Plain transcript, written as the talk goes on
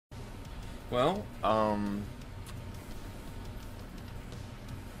Well,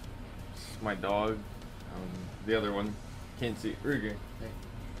 this is my dog. The other one can't see. Ruger.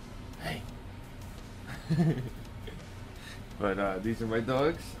 Hey. Hey. But these are my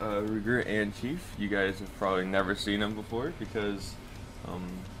dogs, Ruger and Chief. You guys have probably never seen them before because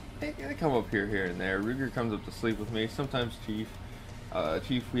they come up here and there. Ruger comes up to sleep with me. Sometimes Chief.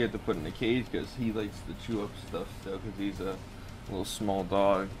 Chief we had to put in a cage because he likes to chew up stuff still because he's a little small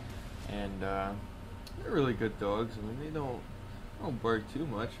dog. And they're really good dogs. I mean, they don't bark too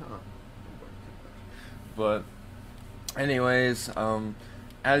much, huh? Don't bark too much. But anyways,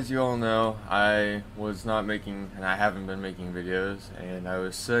 as you all know, I was not making, and I haven't been making videos, and I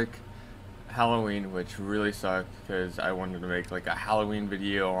was sick Halloween, which really sucked because I wanted to make like a Halloween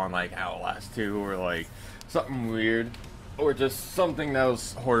video on like Outlast 2 or like something weird or just something that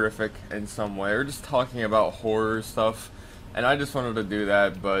was horrific in some way or just talking about horror stuff. And I just wanted to do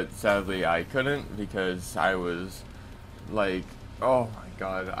that, but sadly I couldn't because I was like, oh my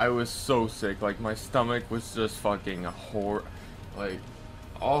god, I was so sick. Like my stomach was just fucking like,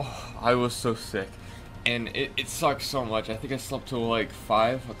 oh, I was so sick. And it sucked so much. I think I slept till like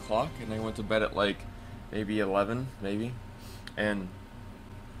 5 o'clock and I went to bed at like maybe 11, maybe. And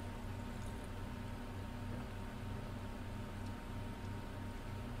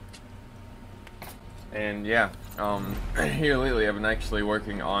yeah, here lately I've been actually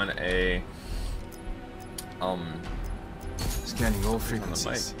working on a, scanning all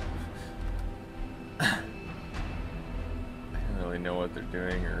frequencies. I don't really know what they're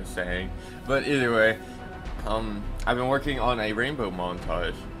doing or saying, but either way, I've been working on a rainbow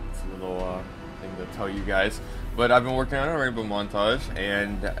montage. It's a little, thing to tell you guys, but I've been working on a rainbow montage,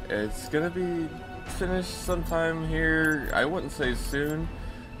 and it's gonna be finished sometime here, I wouldn't say soon,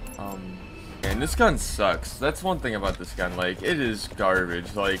 and this gun sucks. That's one thing about this gun. Like, it is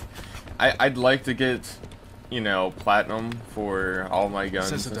garbage. Like, I'd like to get, you know, platinum for all my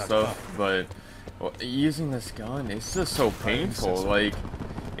guns and stuff, but using this gun, it's just so painful. Like,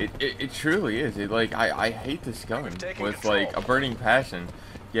 it truly is. I hate this gun with like a burning passion.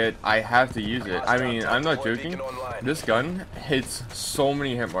 Yet I have to use it. I mean, I'm not joking. This gun hits so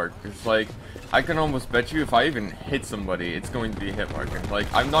many hit markers. Like, I can almost bet you if I even hit somebody, it's going to be a hit marker. Like,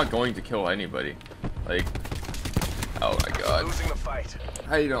 I'm not going to kill anybody. Like, oh my god.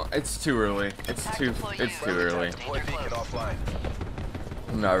 I don't. It's too early. It's too early.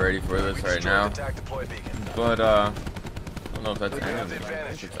 I'm not ready for this right now. But I don't know if that's enemy.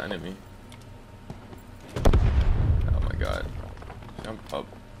 I think it's enemy. Oh my god. Jump up.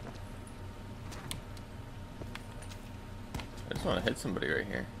 I just want to hit somebody right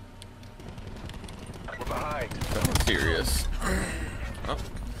here. That's serious. Oh,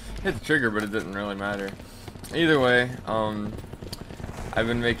 hit the trigger, but it didn't really matter. Either way, I've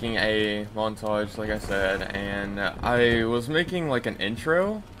been making a montage, like I said, and I was making like an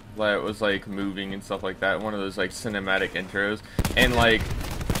intro that was like moving and stuff like that. One of those like cinematic intros, and like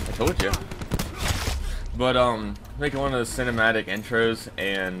I told you. But making one of those cinematic intros,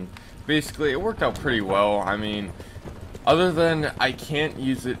 and basically it worked out pretty well. I mean, other than I can't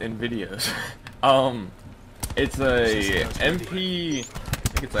use it in videos. It's a MP, I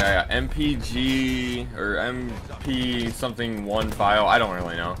think it's a MPG or MP something 1 file. I don't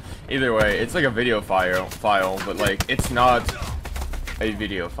really know. Either way, it's like a video file, but like it's not a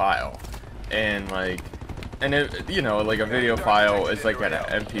video file. And like, and it, you know, like a video file is like an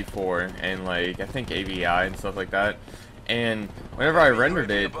MP4 and like I think AVI and stuff like that. And whenever I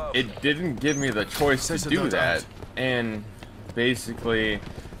rendered it, it didn't give me the choice to do that. And basically,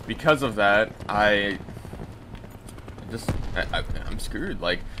 because of that, I'm screwed.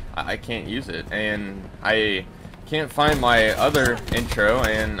 Like, I can't use it, and I can't find my other intro,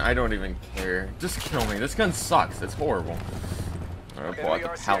 and I don't even care. Just kill me. This gun sucks. It's horrible. I'm gonna pull out the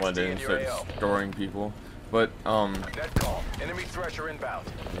paladin and start destroying people. But enemy thresher inbound.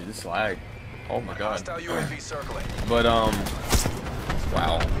 Dude, this lag. Oh my god. But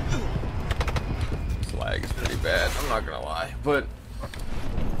wow. This lag is pretty bad. I'm not gonna lie. But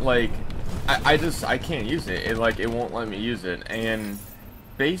like, I can't use it. It won't let me use it. And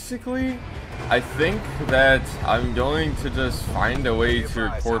basically, I think that I'm going to just find a way to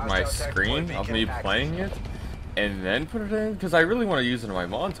record my screen of me playing it and then put it in, because I really want to use it in my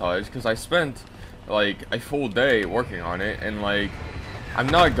montage, because I spent like a full day working on it, and like I'm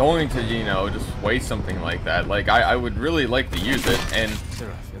not going to, you know, just waste something like that. Like, I would really like to use it, and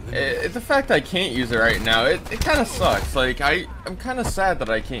the fact I can't use it right now, it kind of sucks. Like, I'm kind of sad that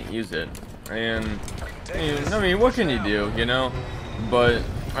I can't use it. And I mean, what can you do, you know? But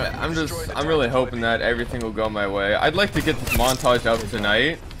I'm really hoping that everything will go my way. I'd like to get this montage up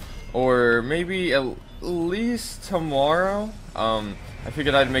tonight, or maybe at least tomorrow. I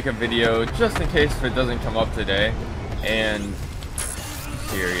figured I'd make a video just in case if it doesn't come up today. And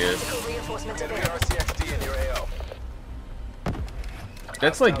serious. Enemy RCXD in your AO.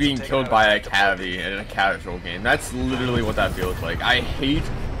 That's like being killed by a cavi in a casual game. That's literally what that feels like. I hate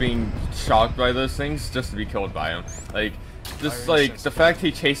being shocked by those things just to be killed by them. Like, just like the fact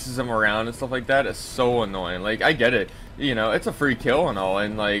he chases them around and stuff like that is so annoying. Like, I get it. You know, it's a free kill and all,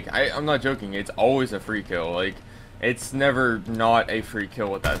 and like, I'm not joking. It's always a free kill. Like, it's never not a free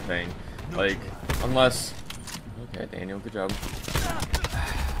kill with that thing. Like, unless... Okay, Daniel, good job.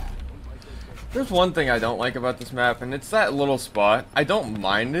 There's one thing I don't like about this map, and it's that little spot. I don't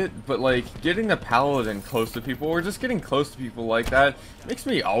mind it, but like getting the paladin close to people, or just getting close to people like that, makes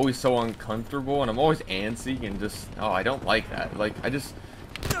me always so uncomfortable, and I'm always antsy, and just, oh, I don't like that. Like, I just,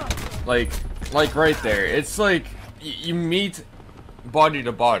 like right there, it's like, you meet body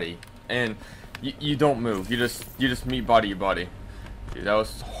to body, and you don't move. You just meet body to body. Dude, that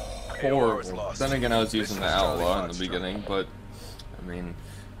was horrible. Then again, I was using the outlaw in the beginning, but, I mean...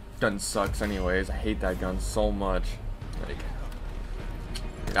 gun sucks anyways. I hate that gun so much. Like,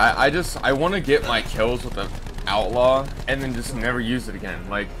 I want to get my kills with the outlaw and then just never use it again.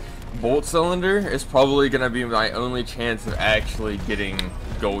 Like, bolt cylinder is probably gonna be my only chance of actually getting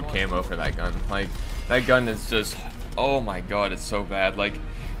gold camo for that gun. Like, that gun is just, oh my god, it's so bad. Like,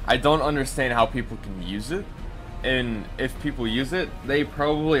 I don't understand how people can use it, and if people use it, they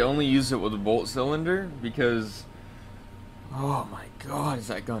probably only use it with a bolt cylinder because, oh my god, is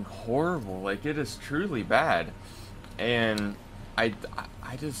that gun horrible. Like, it is truly bad. And I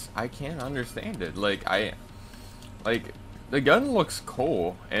can't understand it. Like, the gun looks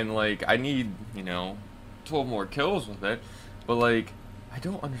cool, and like, I need, you know, 12 more kills with it, but like, I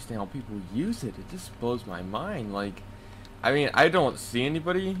don't understand how people use it. It just blows my mind. Like, I mean, I don't see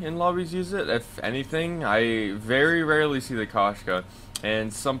anybody in lobbies use it. If anything, I very rarely see the Koshka,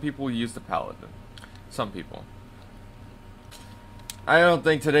 and some people use the Paladin. Some people. I don't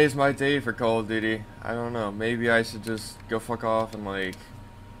think today's my day for Call of Duty. I don't know. Maybe I should just go fuck off and like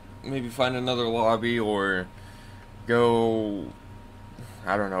maybe find another lobby, or go,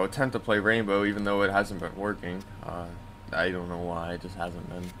 I don't know, attempt to play Rainbow even though it hasn't been working. I don't know why, it just hasn't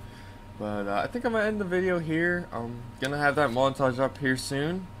been. But I think I'm gonna end the video here. I'm gonna have that montage up here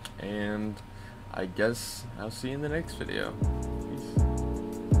soon, and I guess I'll see you in the next video.